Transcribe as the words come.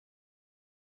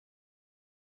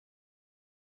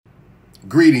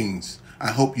Greetings.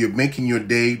 I hope you're making your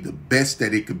day the best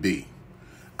that it could be.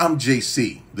 I'm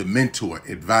JC, the mentor,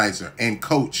 advisor, and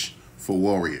coach for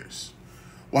warriors.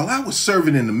 While I was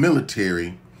serving in the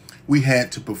military, we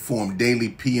had to perform daily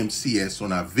PMCS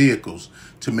on our vehicles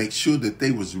to make sure that they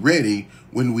was ready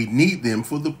when we need them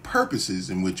for the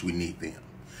purposes in which we need them.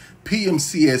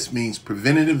 PMCS means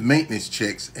preventative maintenance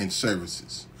checks and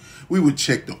services. We would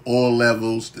check the oil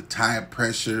levels, the tire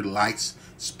pressure, lights,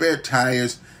 spare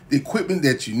tires, the equipment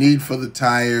that you need for the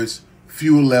tires,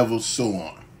 fuel levels, so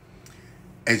on.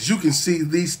 As you can see,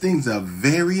 these things are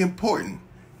very important,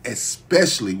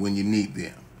 especially when you need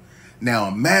them. Now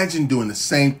imagine doing the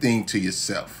same thing to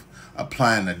yourself,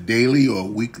 applying a daily or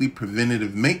weekly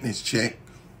preventative maintenance check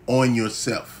on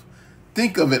yourself.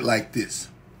 Think of it like this.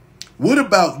 What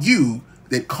about you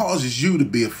that causes you to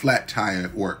be a flat tire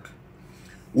at work?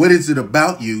 What is it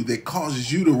about you that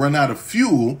causes you to run out of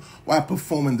fuel while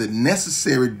performing the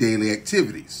necessary daily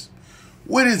activities?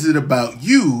 What is it about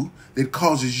you that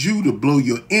causes you to blow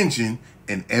your engine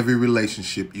in every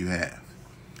relationship you have?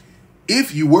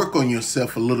 If you work on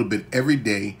yourself a little bit every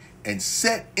day and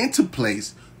set into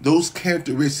place those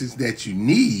characteristics that you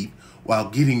need while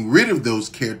getting rid of those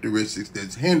characteristics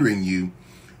that's hindering you,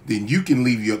 then you can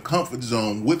leave your comfort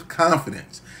zone with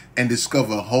confidence and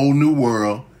discover a whole new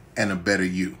world and a better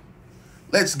you.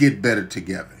 Let's get better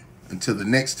together. Until the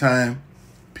next time,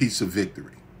 peace of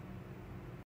victory.